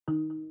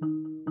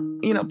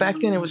back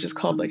then it was just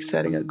called like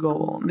setting a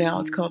goal. Now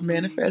it's called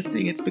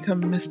manifesting. It's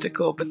become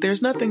mystical, but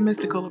there's nothing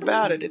mystical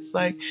about it. It's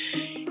like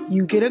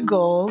you get a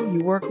goal,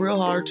 you work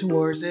real hard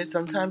towards it.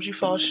 Sometimes you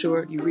fall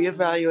short, you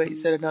reevaluate, you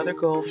set another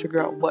goal,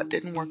 figure out what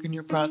didn't work in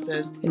your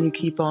process, and you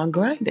keep on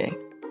grinding.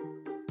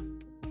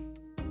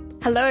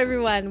 Hello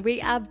everyone, we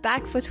are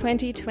back for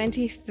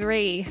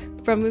 2023.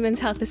 From Women's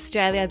Health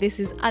Australia, this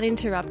is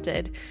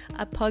Uninterrupted,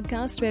 a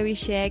podcast where we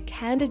share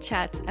candid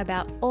chats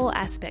about all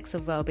aspects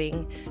of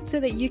wellbeing so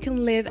that you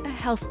can live a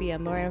healthier,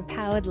 more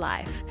empowered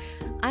life.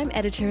 I'm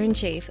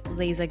Editor-in-Chief,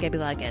 Lisa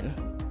Gebilagan.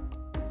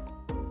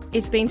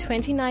 It's been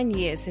 29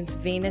 years since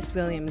Venus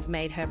Williams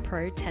made her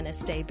pro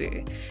tennis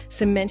debut,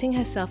 cementing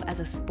herself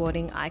as a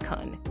sporting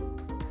icon.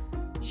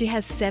 She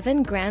has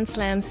 7 Grand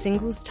Slam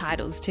singles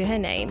titles to her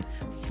name,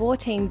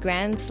 14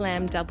 Grand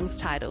Slam doubles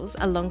titles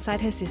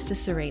alongside her sister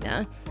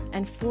Serena,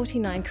 and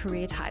 49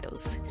 career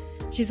titles.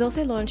 She's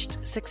also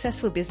launched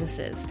successful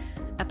businesses,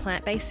 a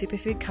plant-based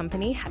superfood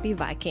company, Happy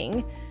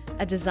Viking,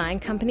 a design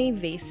company,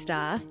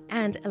 V-Star,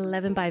 and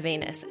 11 by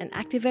Venus, an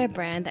activewear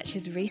brand that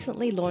she's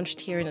recently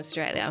launched here in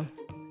Australia.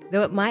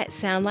 Though it might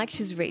sound like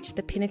she's reached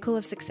the pinnacle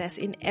of success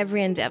in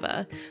every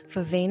endeavour,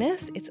 for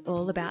Venus, it's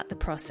all about the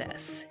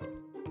process.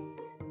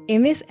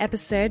 In this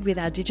episode with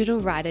our digital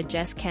writer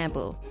Jess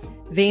Campbell,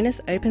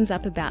 Venus opens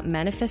up about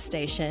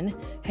manifestation,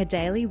 her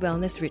daily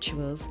wellness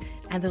rituals,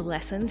 and the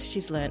lessons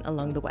she's learned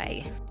along the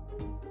way.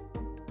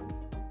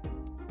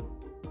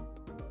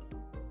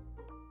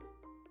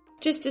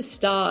 Just to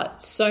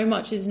start, so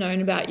much is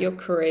known about your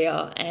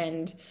career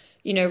and,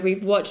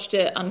 we've watched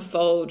it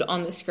unfold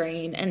on the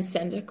screen and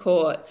centre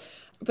court.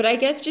 But I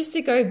guess just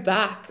to go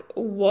back,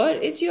 what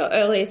is your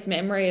earliest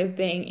memory of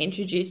being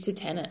introduced to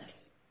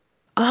tennis?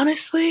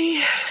 Honestly,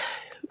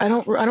 I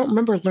don't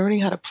remember learning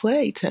how to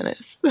play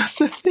tennis. That's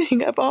the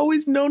thing. I've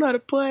always known how to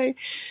play.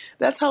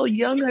 That's how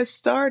young I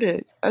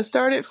started. I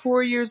started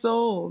 4 years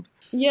old.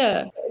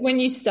 Yeah. When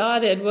you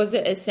started, was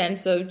it a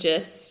sense of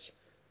just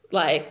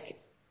like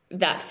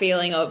that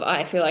feeling of,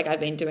 I feel like I've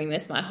been doing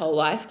this my whole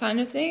life kind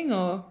of thing,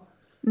 or?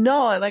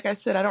 No, like I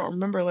said, I don't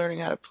remember learning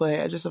how to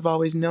play. I just have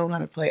always known how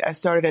to play. I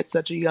started at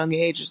such a young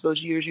age, just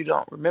those years you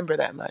don't remember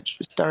that much.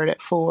 I started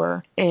at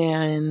 4,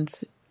 and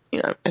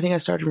I think I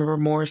started to remember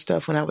more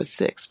stuff when I was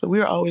 6, but we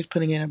were always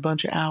putting in a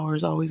bunch of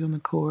hours, always on the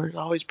court,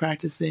 always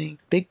practicing.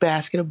 Big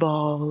basket of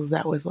balls.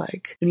 That was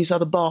like, when you saw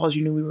the balls,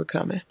 you knew we were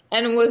coming.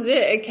 And was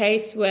it a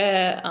case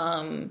where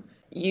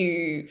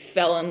you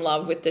fell in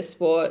love with the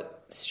sport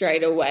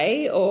straight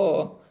away,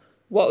 or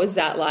what was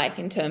that like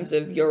in terms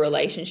of your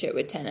relationship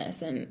with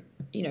tennis and,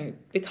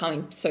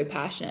 becoming so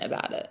passionate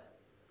about it?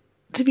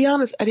 To be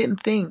honest, I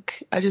didn't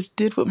think. I just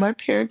did what my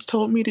parents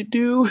told me to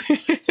do.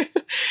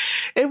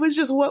 It was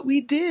just what we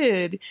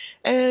did.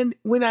 And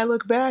when I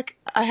look back,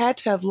 I had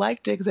to have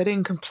liked it because I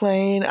didn't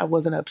complain. I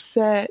wasn't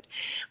upset.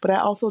 But I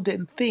also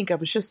didn't think. I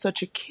was just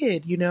such a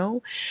kid,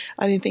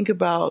 I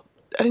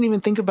didn't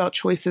even think about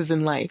choices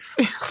in life.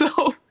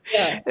 So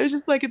yeah. It was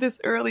just like at this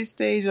early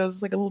stage, I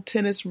was like a little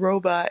tennis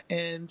robot,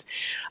 and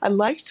I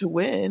liked to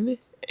win.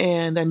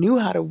 And I knew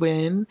how to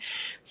win.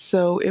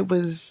 So it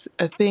was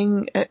a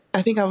thing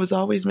I think I was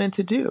always meant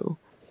to do.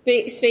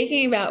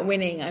 Speaking about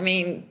winning, I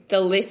mean,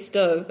 the list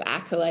of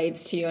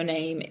accolades to your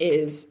name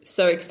is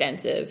so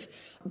extensive.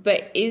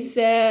 But is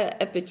there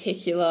a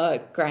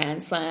particular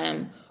Grand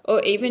Slam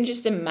or even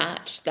just a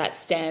match that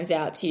stands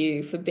out to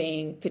you for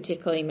being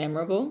particularly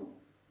memorable?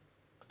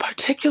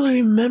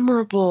 Particularly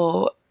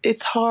memorable.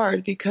 It's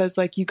hard because,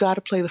 you got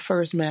to play the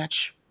first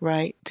match,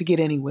 right, to get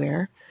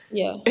anywhere.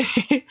 Yeah.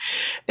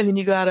 And then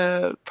you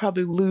gotta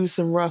probably lose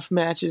some rough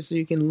matches so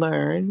you can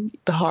learn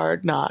the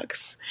hard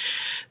knocks.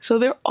 So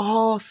they're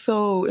all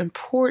so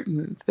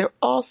important.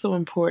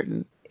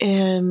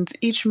 And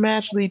each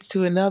match leads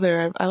to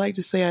another. I like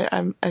to say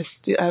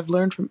I've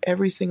learned from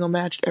every single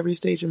match at every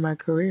stage in my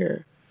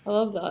career. I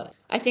love that.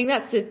 I think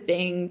that's the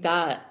thing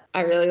that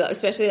I really love,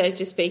 especially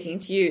just speaking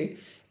to you,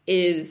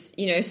 is,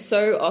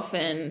 so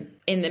often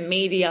in the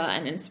media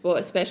and in sport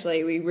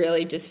especially, we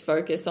really just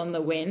focus on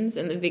the wins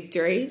and the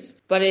victories.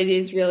 But it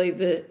is really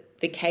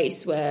the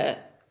case where,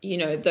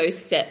 those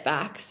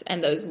setbacks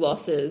and those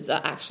losses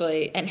are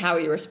actually, and how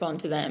we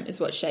respond to them is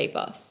what shape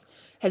us.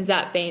 Has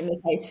that been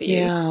the case for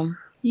you?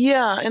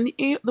 Yeah. And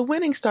the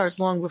winning starts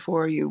long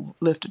before you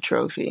lift a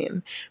trophy.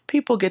 And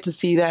people get to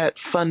see that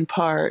fun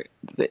part,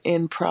 the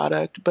end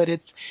product, but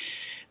it's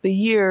the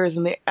years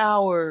and the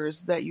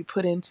hours that you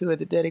put into it,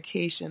 the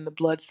dedication, the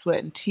blood,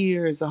 sweat, and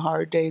tears, the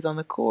hard days on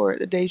the court,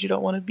 the days you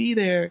don't want to be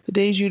there, the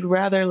days you'd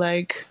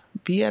rather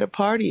be at a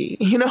party,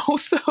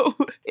 So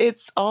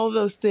it's all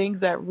those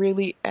things that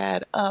really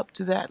add up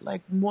to that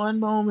one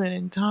moment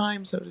in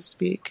time, so to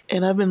speak.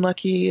 And I've been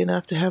lucky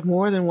enough to have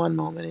more than one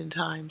moment in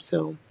time.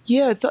 So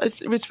yeah,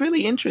 it's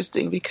really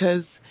interesting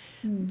because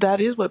that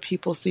is what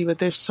people see, but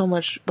there's so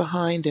much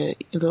behind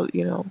it,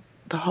 the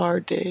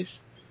hard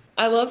days.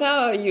 I love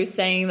how you're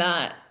saying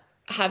that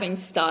having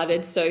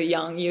started so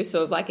young, you're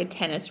sort of like a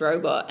tennis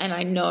robot. And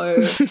I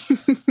know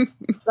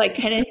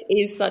tennis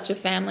is such a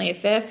family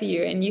affair for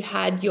you, and you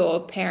had your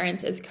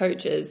parents as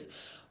coaches.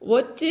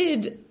 What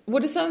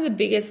are some of the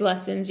biggest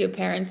lessons your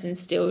parents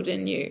instilled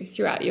in you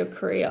throughout your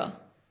career?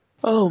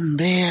 Oh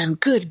man,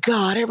 good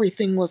God,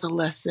 everything was a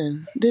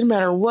lesson. Didn't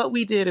matter what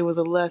we did, it was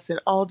a lesson.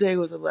 All day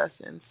was a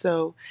lesson.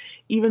 So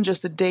even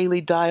just a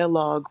daily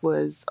dialogue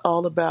was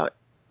all about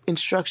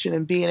instruction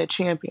and being a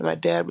champion. My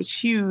dad was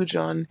huge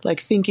on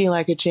like thinking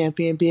like a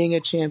champion, being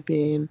a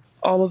champion,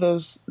 all of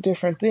those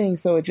different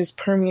things. So it just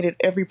permeated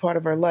every part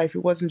of our life.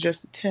 It wasn't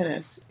just the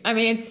tennis. I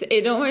mean,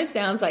 it almost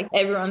sounds like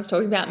everyone's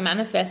talking about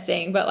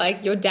manifesting, but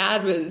like your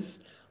dad was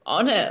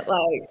on it.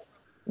 Like,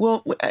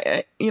 well,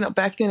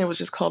 back then it was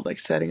just called like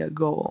setting a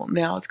goal.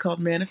 Now it's called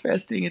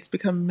manifesting. It's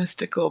become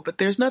mystical, but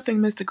there's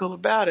nothing mystical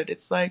about it.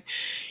 It's like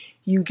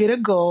you get a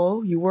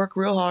goal, you work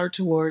real hard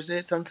towards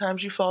it.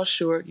 Sometimes you fall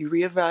short, you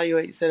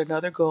reevaluate, you set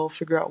another goal,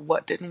 figure out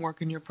what didn't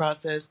work in your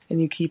process,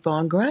 and you keep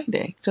on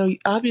grinding. So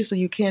obviously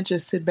you can't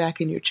just sit back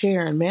in your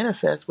chair and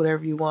manifest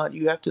whatever you want.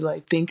 You have to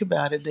like think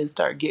about it, then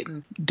start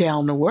getting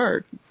down to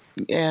work.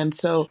 And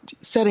so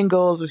setting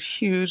goals was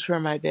huge for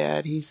my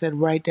dad. He said,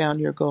 write down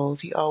your goals.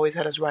 He always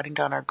had us writing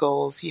down our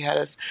goals. He had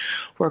us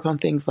work on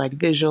things like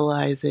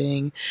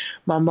visualizing.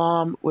 My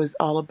mom was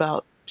all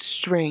about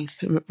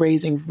strength,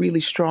 raising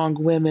really strong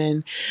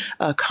women,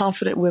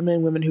 confident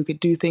women, women who could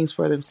do things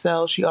for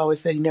themselves. She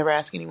always said, you never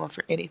ask anyone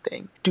for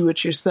anything. Do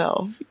it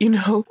yourself.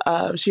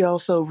 She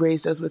also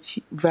raised us with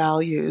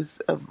values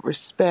of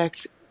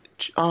respect,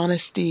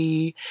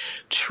 honesty,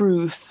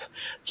 truth,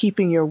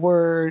 keeping your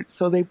word.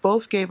 So they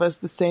both gave us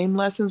the same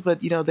lessons,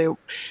 but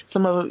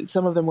some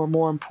of them were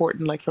more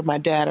important, like from my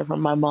dad or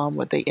from my mom,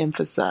 what they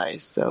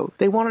emphasized. So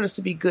they wanted us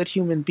to be good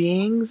human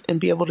beings and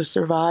be able to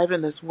survive in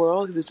this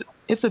world.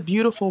 It's a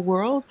beautiful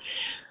world,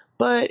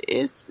 but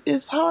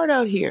it's hard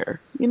out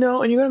here, and you're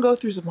going to go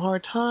through some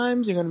hard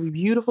times. You're going to be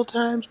beautiful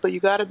times, but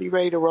you got to be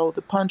ready to roll with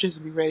the punches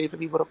and be ready for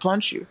people to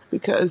punch you,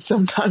 because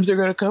sometimes they're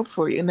going to come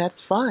for you, and that's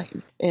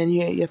fine. And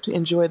you have to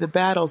enjoy the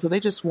battle. So they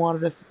just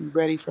wanted us to be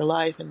ready for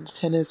life, and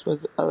tennis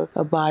was a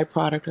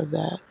byproduct of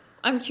that.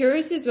 I'm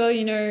curious as well,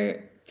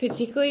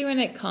 particularly when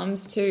it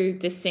comes to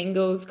the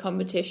singles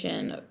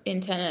competition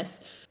in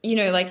tennis,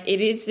 like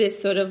it is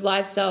this sort of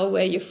lifestyle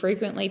where you're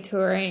frequently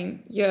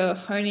touring, you're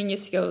honing your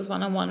skills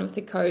one-on-one with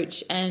the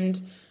coach.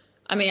 And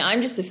I mean,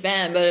 I'm just a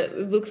fan, but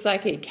it looks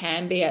like it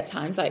can be at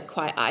times like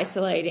quite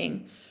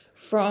isolating.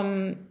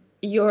 From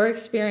your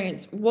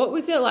experience, what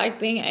was it like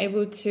being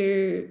able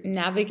to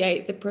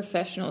navigate the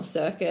professional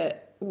circuit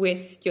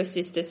with your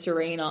sister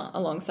Serena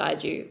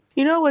alongside you?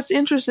 What's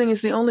interesting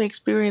is the only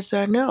experience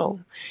that I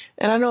know.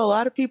 And I know a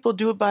lot of people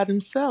do it by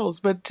themselves,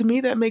 but to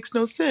me that makes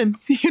no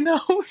sense,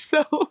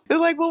 So they're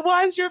like, well,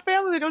 why is your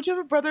family? Don't you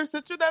have a brother or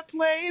sister that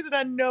plays? And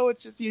I know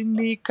it's just a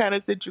unique kind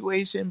of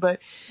situation, but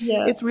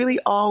It's really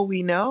all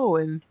we know.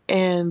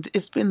 And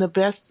it's been the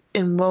best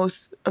and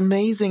most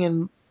amazing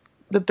and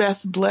the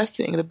best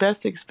blessing, the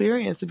best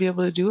experience to be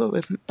able to do it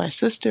with my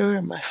sister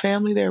and my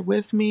family there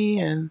with me.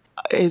 And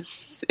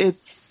it's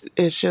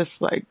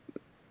just like,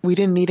 we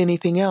didn't need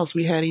anything else.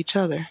 We had each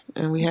other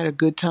and we had a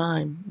good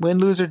time. Win,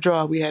 lose, or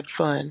draw, we had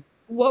fun.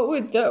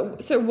 What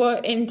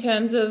in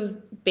terms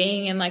of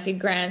being in like a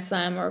Grand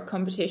Slam or a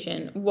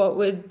competition, what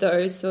would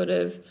those sort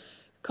of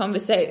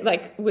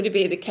like, would it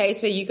be the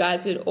case where you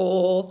guys would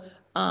all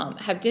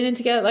have dinner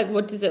together? Like,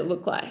 what does it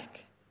look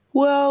like?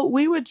 Well,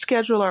 we would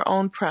schedule our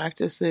own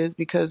practices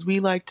because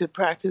we like to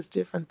practice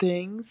different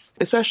things.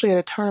 Especially at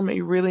a tournament,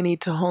 you really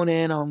need to hone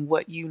in on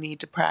what you need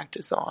to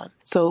practice on.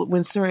 So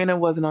when Serena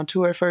wasn't on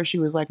tour at first, she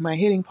was like my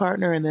hitting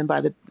partner. And then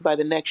by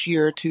the next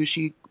year or two,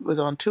 she was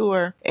on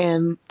tour.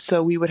 And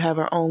so we would have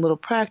our own little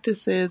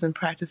practices and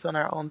practice on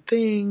our own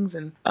things.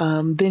 And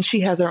then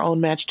she has her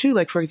own match too.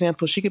 Like, for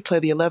example, she could play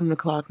the 11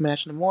 o'clock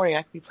match in the morning.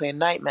 I could be playing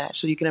night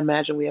match. So you can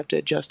imagine we have to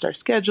adjust our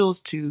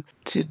schedules to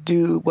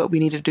do what we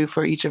need to do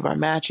for each of our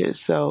matches.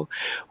 So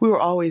we were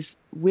always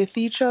with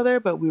each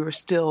other, but we were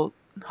still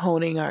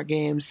honing our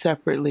games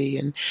separately.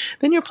 And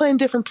then you're playing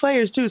different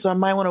players too. So I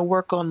might want to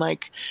work on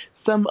like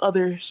some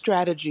other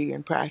strategy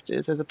in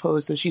practice as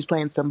opposed to she's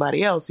playing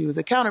somebody else who was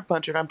a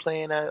counterpuncher and I'm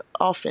playing an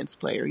offense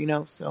player,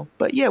 So,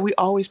 but yeah, we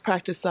always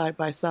practice side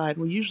by side.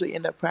 We usually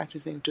end up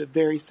practicing to a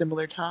very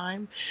similar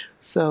time.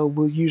 So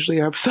we'll usually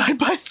are side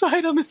by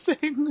side on the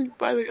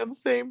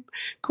same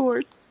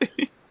courts.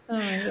 Oh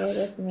my God,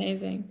 that's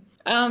amazing.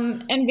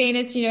 And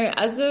Venus,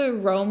 as a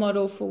role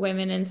model for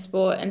women in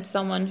sport and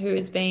someone who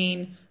has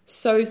been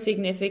so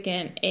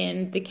significant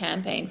in the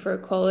campaign for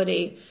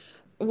equality,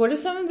 what are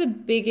some of the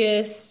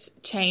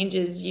biggest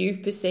changes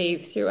you've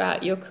perceived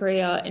throughout your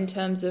career in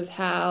terms of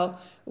how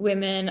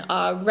women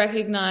are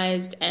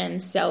recognized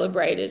and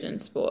celebrated in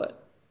sport?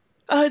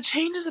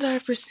 Changes that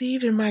I've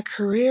perceived in my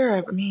career,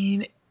 I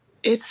mean,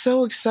 it's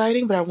so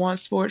exciting, but I want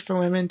sport for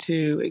women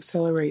to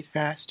accelerate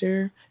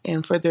faster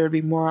and for there to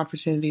be more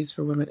opportunities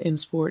for women in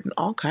sport and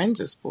all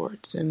kinds of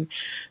sports. And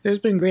there's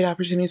been great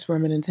opportunities for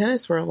women in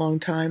tennis for a long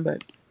time,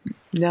 but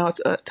now it's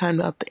time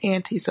to up the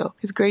ante. So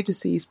it's great to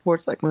see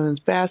sports like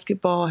women's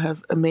basketball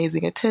have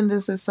amazing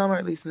attendance this summer,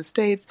 at least in the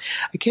States.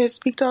 I can't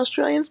speak to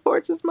Australian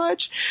sports as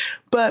much,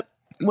 but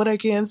what I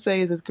can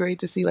say is it's great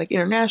to see like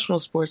international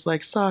sports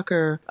like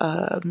soccer,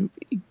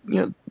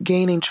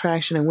 gaining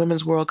traction, and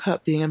Women's World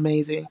Cup being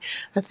amazing.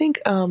 I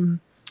think,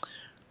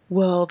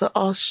 well,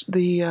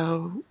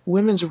 the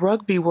Women's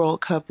Rugby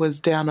World Cup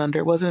was down under.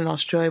 It wasn't in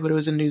Australia, but it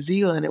was in New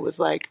Zealand. It was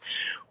like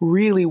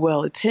really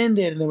well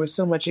attended, and there was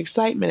so much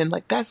excitement, and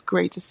like that's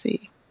great to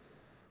see.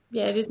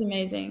 Yeah, it is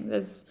amazing.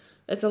 There's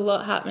a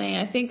lot happening.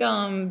 I think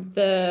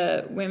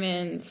the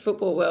Women's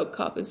Football World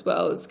Cup as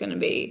well is going to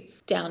be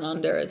down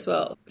under as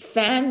well.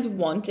 Fans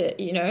want it,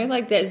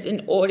 like there's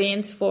an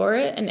audience for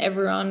it, and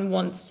everyone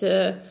wants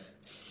to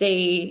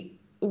see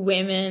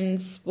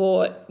women's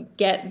sport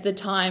get the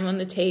time on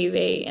the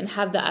TV and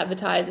have the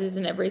advertisers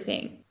and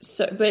everything.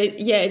 So, but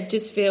yeah, it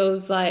just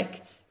feels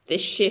like the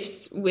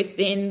shifts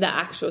within the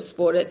actual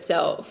sport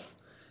itself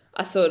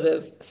are sort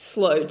of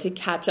slow to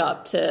catch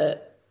up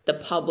to the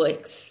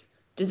public's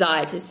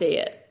desire to see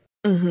it.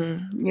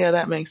 Mm-hmm. Yeah,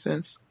 that makes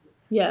sense.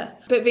 Yeah.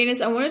 But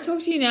Venus, I want to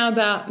talk to you now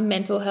about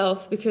mental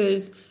health,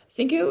 because I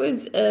think it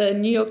was a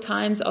New York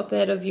Times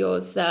op-ed of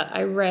yours that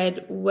I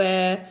read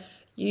where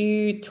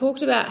you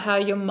talked about how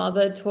your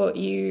mother taught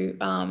you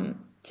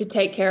to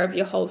take care of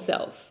your whole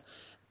self.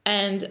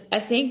 And I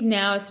think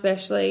now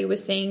especially we're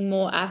seeing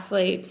more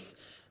athletes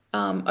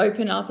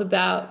open up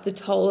about the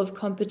toll of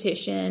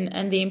competition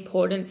and the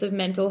importance of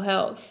mental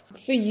health.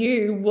 For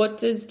you, what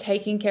does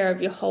taking care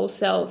of your whole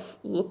self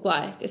look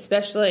like,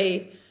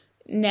 especially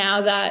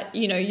now that,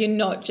 you're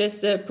not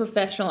just a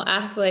professional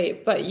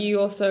athlete, but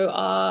you also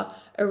are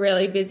a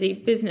really busy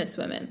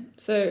businesswoman?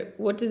 So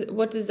what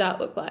does that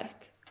look like?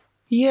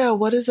 Yeah,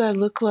 what does that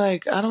look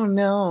like? I don't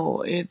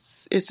know.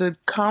 It's a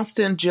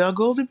constant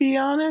juggle, to be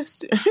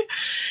honest.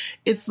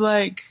 It's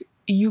like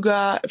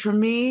for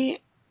me,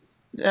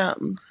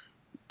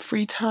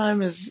 free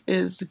time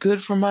is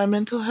good for my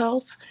mental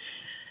health.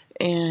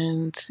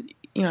 And,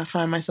 I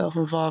find myself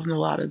involved in a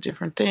lot of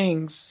different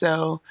things.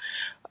 So,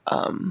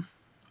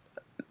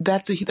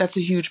 that's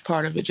a huge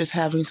part of it, just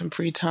having some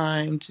free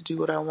time to do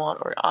what I want,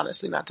 or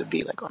honestly not to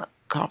be like on a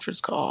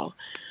conference call.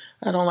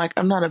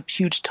 I'm not a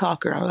huge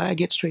talker. I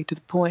get straight to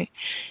the point.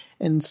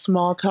 And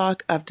small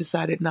talk, I've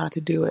decided not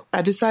to do it.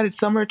 I decided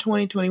summer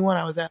 2021,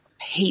 I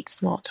hate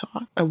small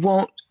talk. I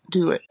won't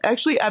do it.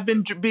 Actually, I've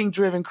been being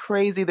driven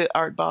crazy that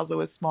Art Basel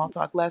with small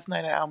talk. Last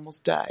night, I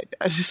almost died.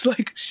 I just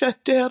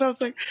shut down. I was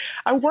like,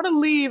 I want to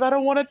leave. I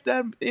don't want to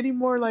have any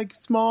more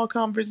small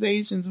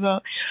conversations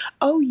about,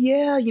 oh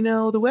yeah,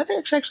 the weather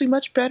is actually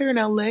much better in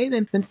LA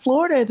than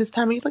Florida at this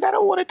time. And he's like, I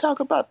don't want to talk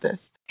about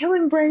this.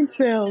 Killing brain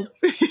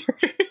cells.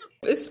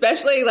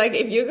 Especially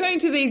if you're going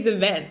to these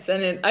events,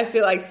 and I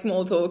feel like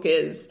small talk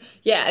is,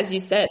 as you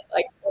said,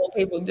 all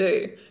people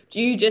do. Do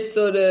you just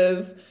sort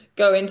of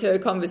go into a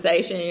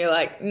conversation and you're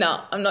like,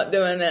 no, I'm not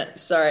doing it.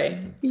 Sorry.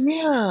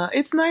 Yeah,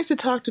 it's nice to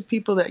talk to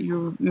people that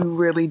you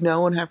really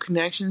know and have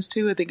connections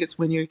to. I think it's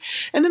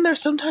and then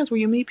there's sometimes where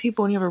you meet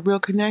people and you have a real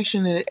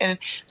connection, and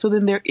so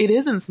then it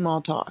isn't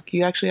small talk.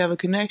 You actually have a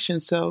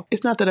connection. So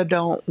it's not that I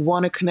don't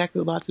want to connect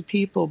with lots of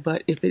people,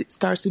 but if it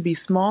starts to be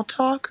small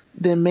talk,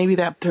 then maybe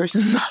that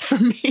person's not for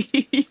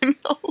me,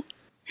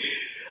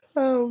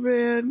 Oh,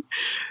 man.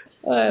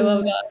 Oh, I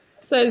love that.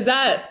 So is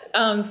that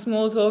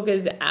small talk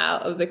is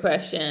out of the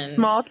question?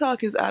 Small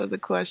talk is out of the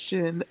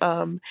question.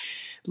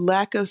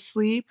 Lack of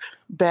sleep,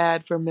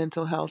 bad for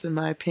mental health, in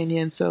my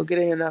opinion. So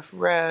getting enough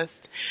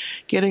rest,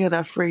 getting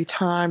enough free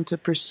time to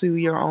pursue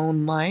your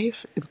own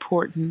life,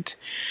 important.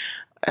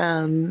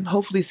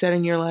 Hopefully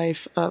setting your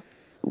life up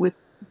with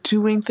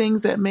doing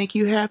things that make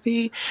you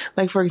happy.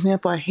 Like, for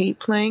example, I hate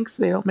planks.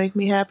 They don't make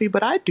me happy,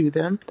 but I do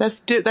them.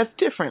 That's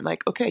different.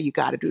 Okay, you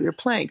got to do your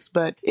planks.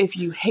 But if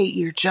you hate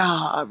your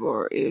job,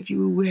 or if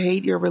you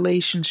hate your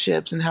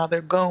relationships and how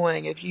they're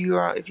going, if you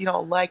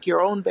don't like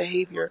your own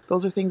behavior,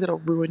 those are things that'll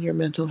ruin your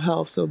mental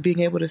health. So being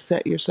able to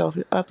set yourself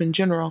up in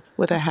general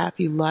with a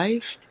happy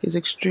life is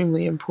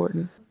extremely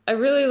important. I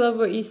really love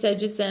what you said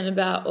just then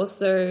about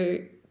also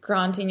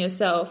granting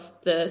yourself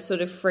the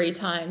sort of free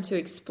time to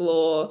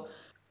explore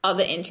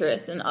other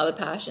interests and other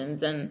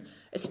passions, and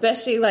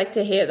especially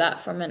to hear that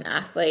from an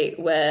athlete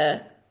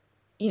where,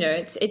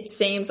 it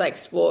seems like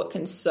sport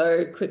can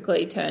so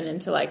quickly turn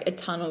into a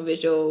tunnel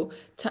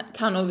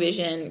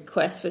vision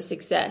quest for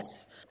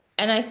success.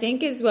 And I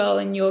think as well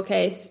in your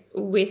case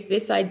with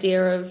this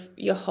idea of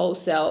your whole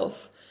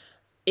self,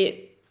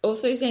 it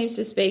also seems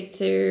to speak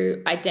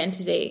to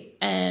identity.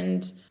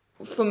 And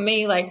for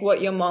me, what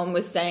your mom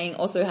was saying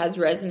also has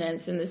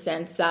resonance in the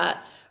sense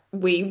that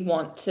we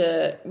want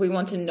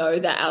to know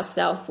that our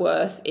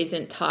self-worth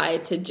isn't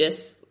tied to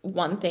just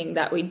one thing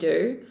that we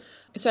do.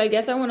 So I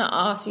guess I want to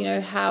ask,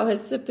 how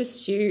has the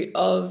pursuit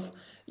of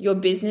your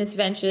business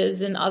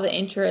ventures and other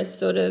interests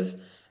sort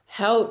of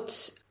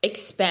helped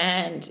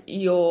expand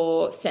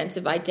your sense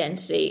of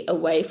identity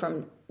away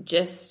from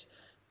just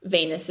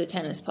Venus, the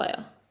tennis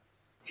player?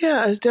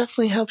 Yeah, it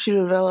definitely helps you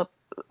develop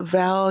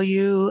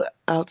value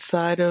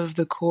outside of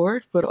the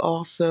court, but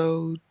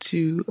also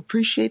to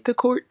appreciate the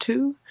court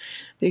too,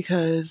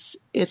 because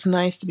it's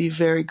nice to be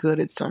very good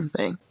at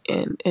something.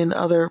 And in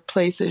other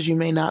places you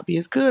may not be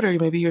as good, or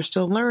maybe you're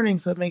still learning,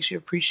 so it makes you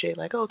appreciate,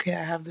 like, okay,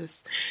 I have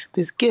this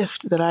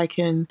gift that I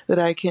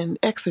can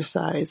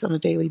exercise on a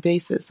daily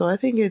basis. So I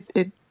think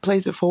it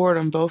plays it forward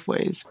on both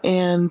ways,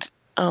 and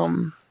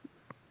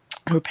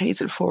or pays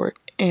it forward.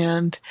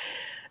 And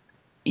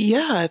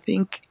yeah, I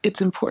think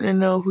it's important to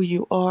know who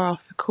you are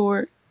off the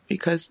court,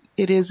 because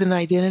it is an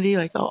identity.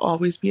 Like, I'll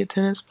always be a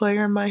tennis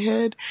player in my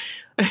head,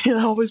 and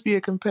I'll always be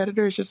a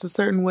competitor. It's just a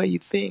certain way you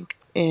think.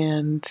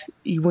 And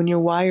when you're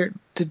wired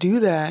to do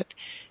that,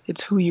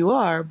 it's who you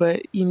are.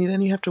 But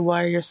then you have to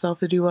wire yourself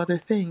to do other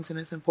things, and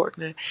it's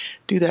important to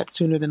do that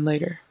sooner than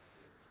later.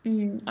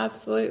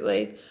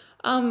 Absolutely.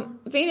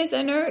 Venus,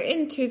 I know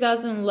in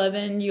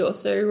 2011 you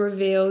also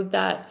revealed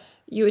that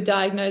you were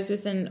diagnosed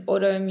with an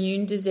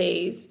autoimmune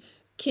disease.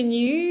 Can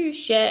you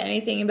share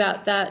anything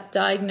about that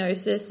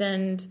diagnosis,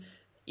 and,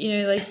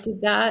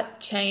 did that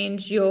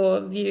change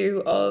your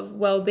view of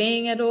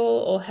well-being at all,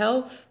 or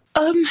health?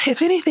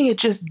 If anything, it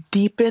just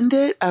deepened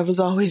it. I was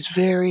always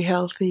very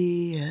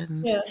healthy,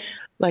 and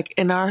like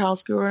in our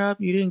house growing up,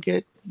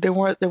 there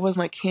wasn't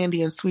like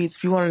candy and sweets.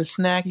 If you wanted a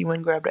snack, you went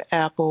and grabbed an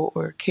apple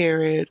or a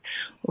carrot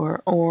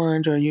or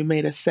orange, or you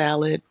made a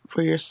salad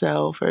for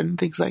yourself and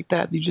things like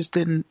that. You just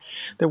didn't,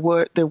 there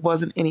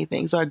wasn't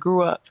anything. So I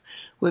grew up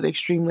with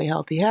extremely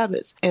healthy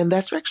habits. And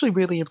that's actually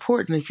really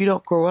important. If you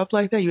don't grow up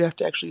like that, you have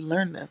to actually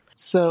learn them.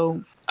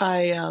 So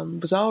I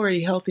was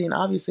already healthy and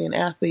obviously an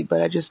athlete,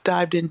 but I just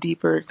dived in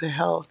deeper into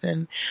health.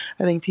 And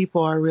I think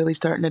people are really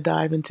starting to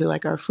dive into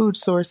like our food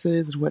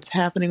sources, what's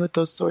happening with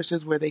those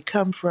sources, where they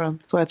come from.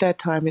 So at that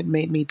time, it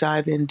made me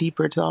dive in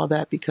deeper to all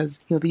that,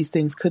 because these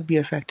things could be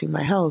affecting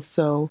my health.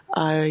 So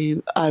I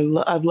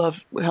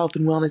love health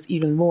and wellness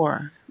even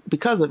more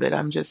because of it.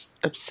 I'm just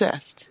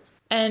obsessed.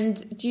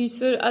 And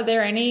are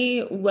there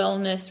any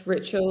wellness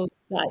rituals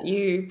that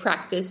you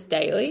practice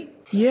daily?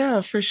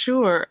 Yeah, for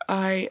sure.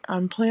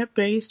 I'm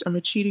plant-based. I'm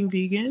a cheating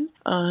vegan.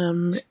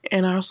 And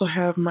I also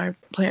have my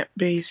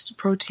plant-based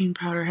protein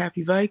powder,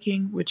 Happy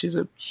Viking, which is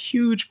a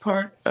huge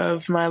part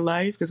of my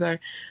life because I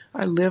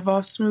live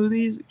off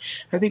smoothies.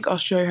 I think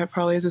Australia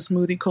probably has a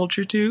smoothie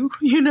culture too,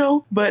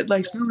 but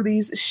like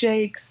smoothies,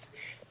 shakes,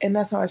 and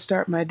that's how I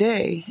start my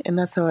day, and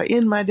that's how I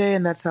end my day,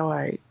 and that's how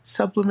I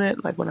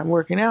supplement, like when I'm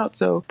working out.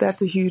 So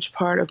that's a huge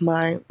part of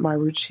my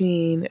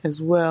routine as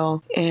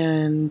well.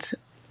 And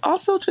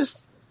also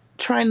just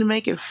trying to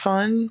make it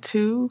fun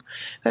too.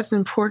 That's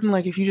important.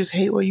 Like if you just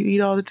hate what you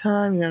eat all the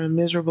time, you're in a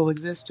miserable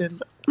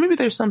existence. Maybe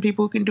there's some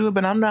people who can do it,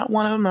 but I'm not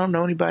one of them. I don't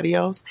know anybody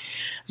else.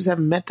 I just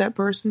haven't met that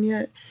person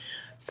yet.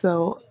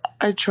 So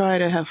I try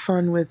to have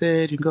fun with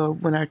it and go,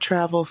 when I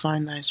travel,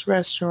 find nice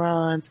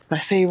restaurants. My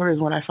favorite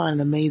is when I find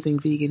an amazing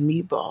vegan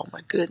meatball.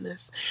 My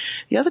goodness.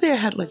 The other day I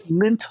had like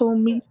lentil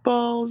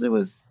meatballs. It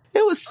was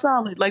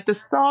solid. Like the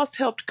sauce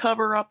helped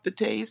cover up the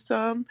taste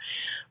some,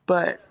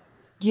 but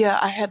yeah,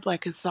 I had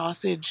like a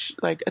sausage,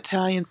 like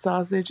Italian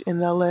sausage in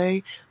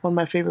LA. One of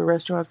my favorite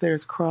restaurants there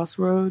is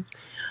Crossroads.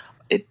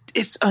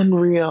 It's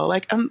unreal.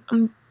 Like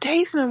I'm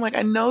tasting, I'm like,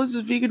 I know it's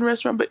a vegan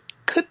restaurant, but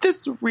could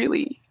this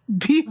really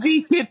be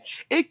vegan?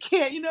 It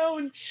can't,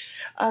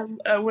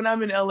 And when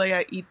I'm in LA,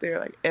 I eat there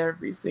like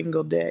every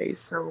single day.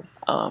 So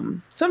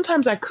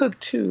sometimes I cook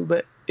too,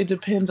 but it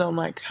depends on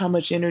like how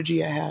much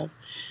energy I have.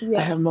 Yeah.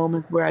 I have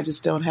moments where I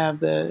just don't have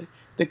the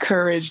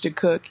courage to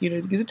cook,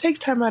 because it takes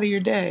time out of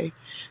your day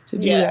to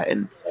do that.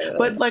 And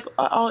but like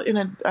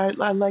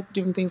I like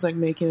doing things like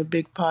making a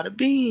big pot of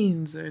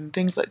beans and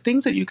things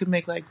that you can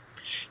make, like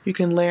you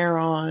can layer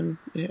on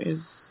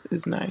is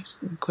nice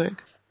and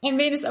quick. And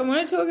Venus, I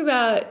want to talk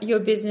about your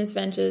business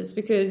ventures,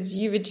 because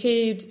you've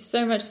achieved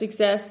so much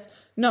success,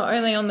 not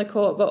only on the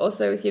court, but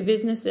also with your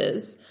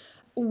businesses.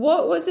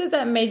 What was it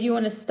that made you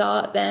want to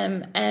start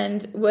them?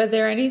 And were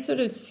there any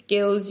sort of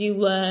skills you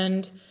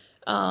learned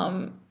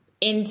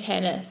in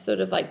tennis, sort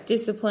of like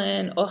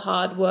discipline or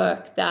hard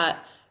work,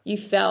 that you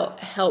felt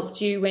helped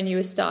you when you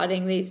were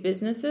starting these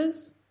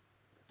businesses?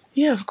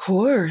 Yeah, of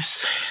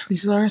course. You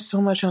learn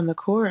so much on the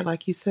court.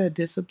 Like you said,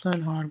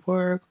 discipline, hard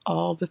work,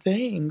 all the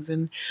things.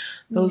 And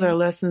those are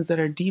lessons that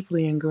are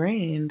deeply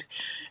ingrained.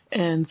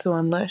 And so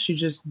unless you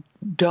just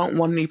don't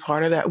want any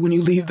part of that when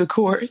you leave the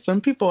court,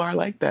 some people are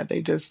like that.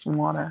 They just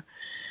want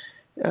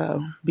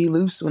to be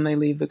loose when they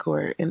leave the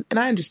court. And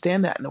I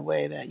understand that in a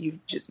way, that you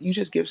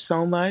just give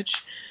so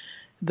much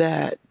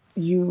that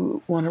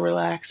you want to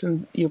relax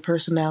in your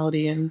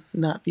personality and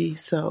not be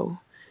so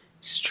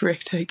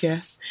strict, I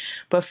guess.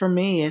 But for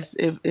me,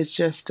 it's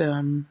just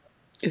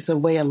it's a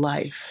way of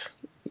life,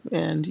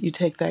 and you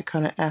take that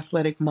kind of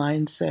athletic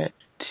mindset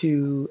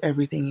to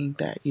everything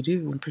that you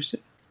do and pursue.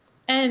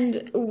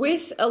 And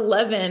with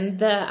 11,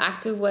 the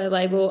activewear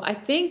label, I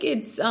think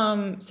it's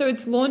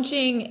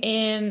launching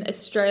in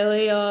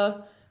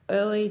Australia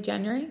early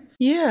January.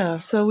 Yeah,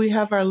 so we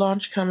have our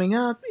launch coming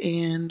up,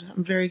 and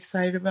I'm very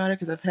excited about it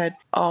because I've had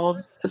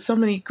so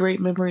many great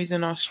memories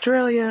in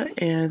Australia.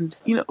 And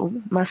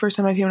my first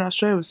time I came to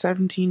Australia was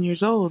 17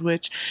 years old,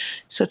 which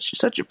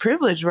such a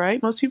privilege,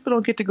 right? Most people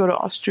don't get to go to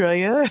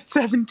Australia at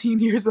 17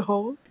 years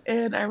old.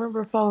 And I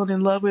remember falling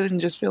in love with it and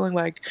just feeling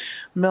like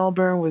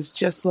Melbourne was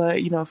just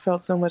like,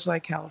 felt so much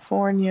like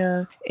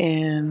California,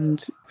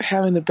 and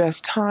having the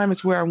best time.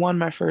 It's where I won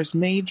my first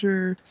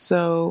major.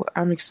 So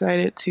I'm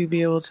excited to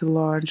be able to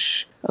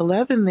launch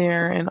 11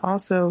 there. And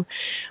also,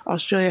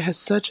 Australia has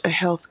such a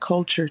health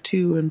culture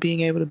too, and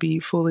being able to be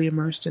fully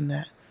immersed in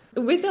that.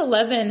 With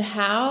 11,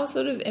 how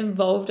sort of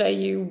involved are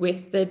you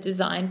with the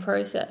design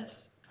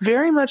process?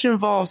 Very much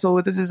involved. So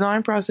with the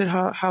design process,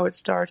 how it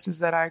starts is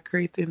that I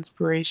create the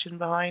inspiration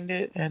behind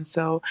it. And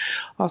so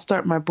I'll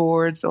start my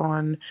boards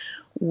on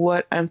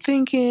what I'm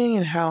thinking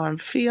and how I'm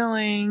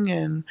feeling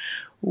and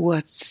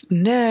what's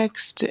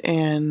next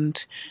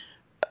and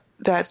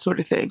that sort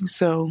of thing.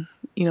 So,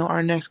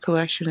 our next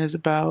collection is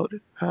about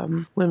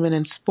women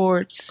in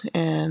sports,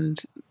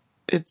 and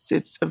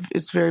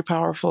it's very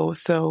powerful.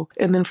 So,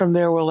 and then from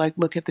there, we'll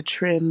look at the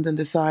trends and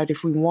decide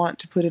if we want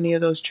to put any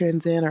of those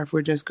trends in, or if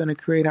we're just going to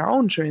create our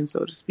own trends,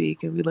 so to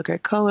speak. And we look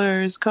at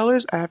colors.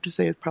 Colors, I have to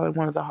say, is probably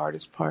one of the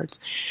hardest parts.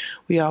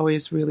 We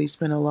always really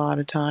spend a lot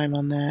of time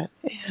on that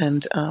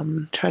and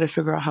try to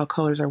figure out how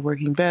colors are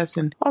working best,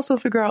 and also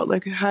figure out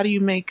how do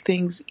you make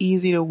things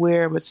easy to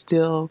wear but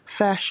still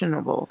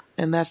fashionable.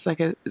 And that's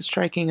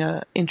striking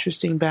a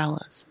interesting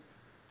balance.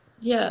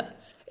 Yeah.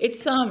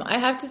 It's I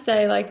have to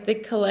say, the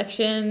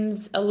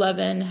collections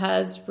 11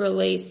 has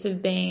released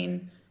have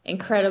been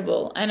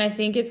incredible, and I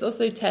think it's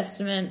also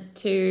testament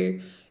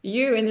to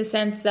you in the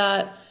sense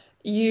that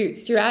you,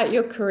 throughout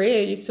your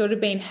career, you've sort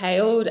of been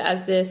hailed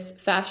as this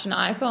fashion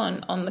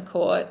icon on the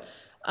court.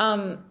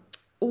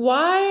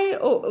 Why,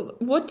 or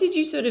what did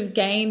you sort of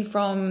gain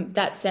from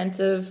that sense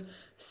of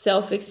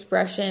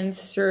self-expression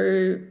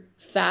through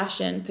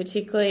fashion,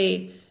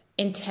 particularly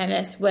in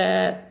tennis,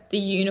 where the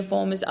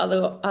uniform is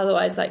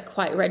otherwise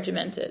quite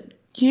regimented?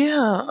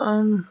 Yeah,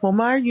 well,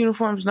 my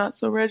uniform's not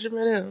so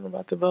regimented. I don't know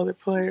about the other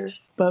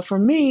players, but for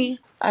me,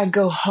 I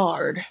go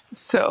hard.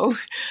 So,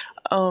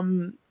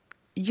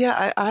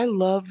 yeah, I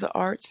love the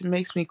arts. It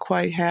makes me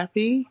quite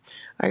happy.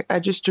 I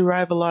just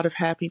derive a lot of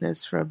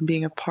happiness from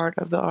being a part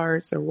of the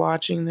arts, or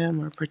watching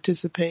them, or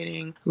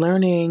participating,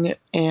 learning,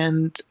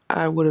 and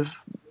I would have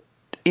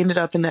ended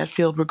up in that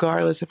field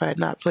regardless if I had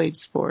not played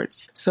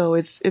sports. So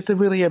it's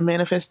really a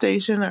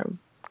manifestation, or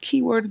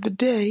keyword of the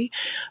day,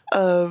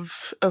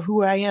 of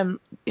who I am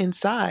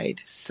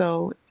inside.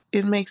 So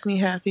it makes me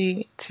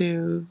happy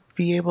to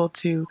be able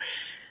to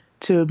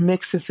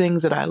mix the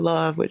things that I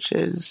love, which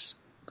is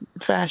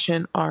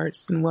fashion,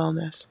 arts, and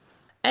wellness.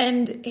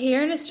 And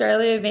here in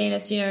Australia,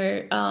 Venus,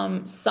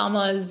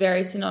 summer is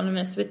very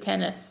synonymous with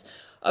tennis.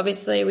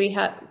 Obviously, we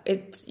have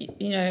it.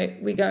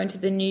 We go into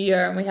the new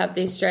year and we have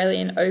the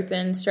Australian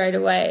Open straight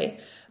away.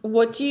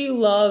 What do you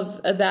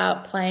love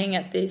about playing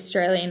at the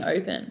Australian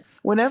Open?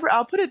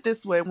 I'll put it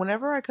this way,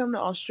 whenever I come to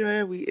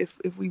Australia,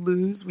 if we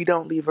lose, we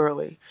don't leave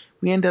early.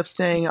 We end up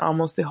staying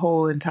almost the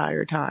whole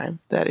entire time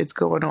that it's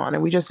going on,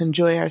 and we just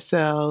enjoy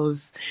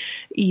ourselves,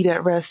 eat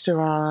at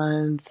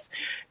restaurants,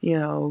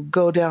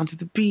 go down to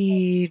the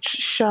beach,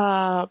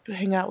 shop,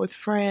 hang out with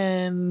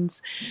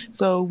friends.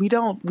 So we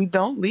don't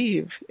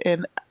leave.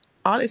 And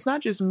it's not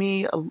just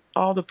me.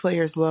 All the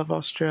players love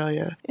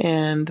Australia,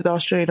 and the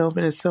Australian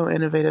Open is so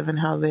innovative in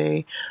how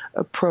they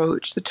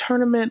approach the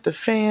tournament, the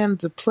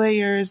fans, the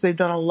players. They've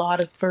done a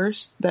lot of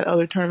firsts that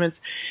other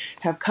tournaments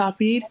have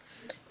copied,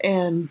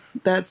 and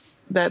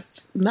that's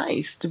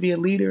nice to be a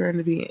leader and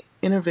to be an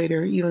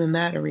innovator even in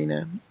that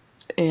arena.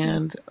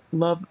 And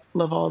love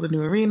all the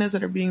new arenas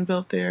that are being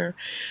built there.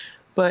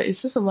 But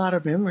it's just a lot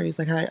of memories.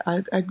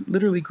 I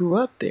literally grew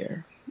up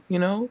there.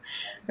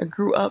 I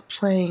grew up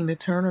playing the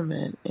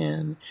tournament,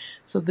 and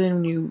so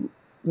then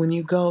when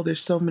you go,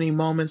 there's so many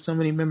moments, so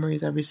many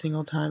memories every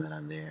single time that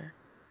I'm there.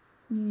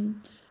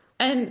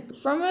 And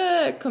from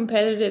a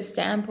competitive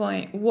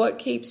standpoint, what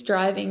keeps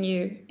driving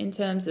you in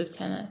terms of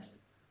tennis?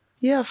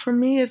 Yeah, for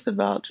me, it's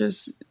about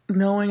just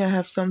knowing I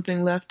have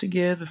something left to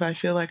give. If I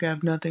feel like I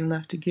have nothing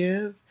left to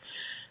give,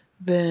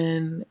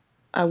 then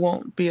I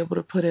won't be able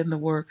to put in the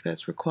work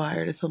that's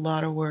required. It's a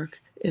lot of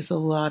work. It's a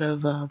lot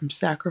of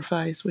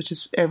sacrifice, which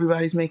is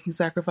everybody's making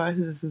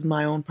sacrifices. This is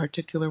my own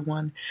particular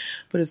one,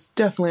 but it's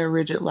definitely a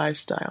rigid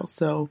lifestyle.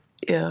 So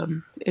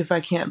if I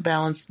can't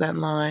balance that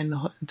line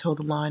until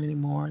the line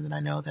anymore, then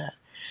I know that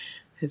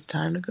it's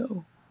time to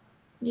go.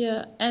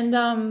 Yeah, and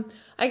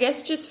I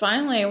guess just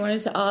finally, I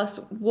wanted to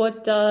ask,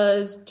 what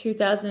does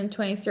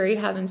 2023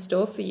 have in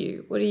store for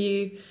you? What are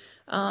you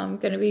going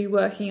to be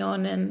working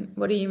on, and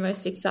what are you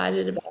most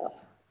excited about?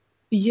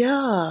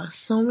 Yeah,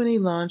 so many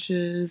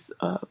launches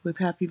with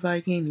Happy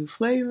Viking, new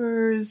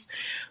flavors,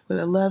 with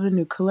 11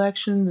 new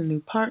collections and new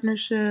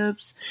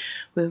partnerships.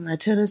 With my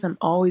tennis, I'm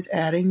always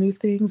adding new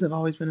things. I've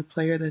always been a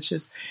player that's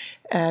just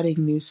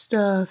adding new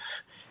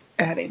stuff,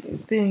 adding new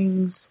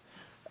things.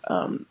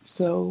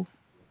 So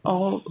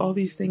all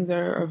these things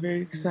are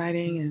very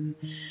exciting, and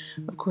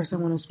of course I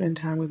want to spend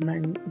time with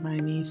my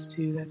niece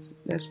too.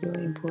 That's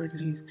really important.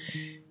 She's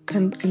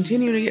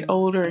continuing to get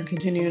older and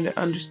continuing to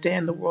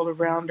understand the world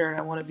around her, and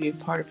I want to be a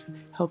part of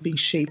helping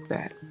shape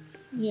that.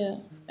 Yeah,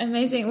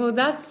 amazing. Well,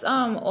 that's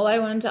all I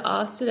wanted to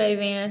ask today,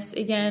 Venus.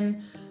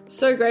 Again,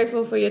 so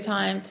grateful for your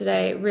time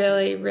today.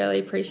 Really, really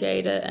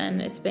appreciate it,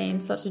 and it's been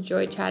such a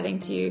joy chatting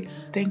to you.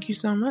 Thank you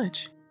so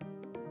much.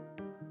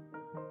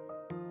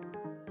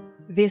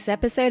 This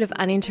episode of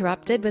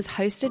Uninterrupted was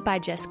hosted by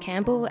Jess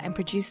Campbell and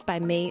produced by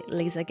me,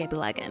 Lisa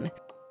Gebilagan.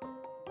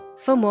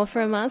 For more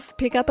from us,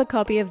 pick up a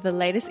copy of the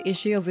latest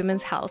issue of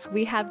Women's Health.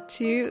 We have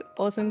 2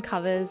 awesome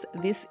covers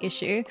this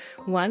issue,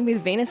 one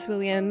with Venus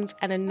Williams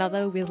and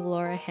another with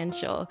Laura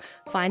Henshaw.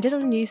 Find it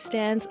on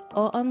newsstands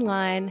or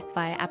online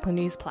via Apple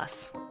News+.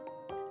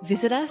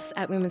 Visit us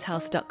at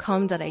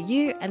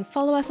womenshealth.com.au and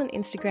follow us on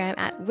Instagram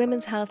at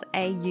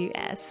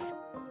womenshealthaus.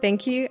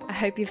 Thank you. I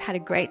hope you've had a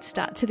great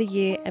start to the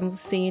year, and we'll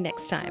see you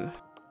next time.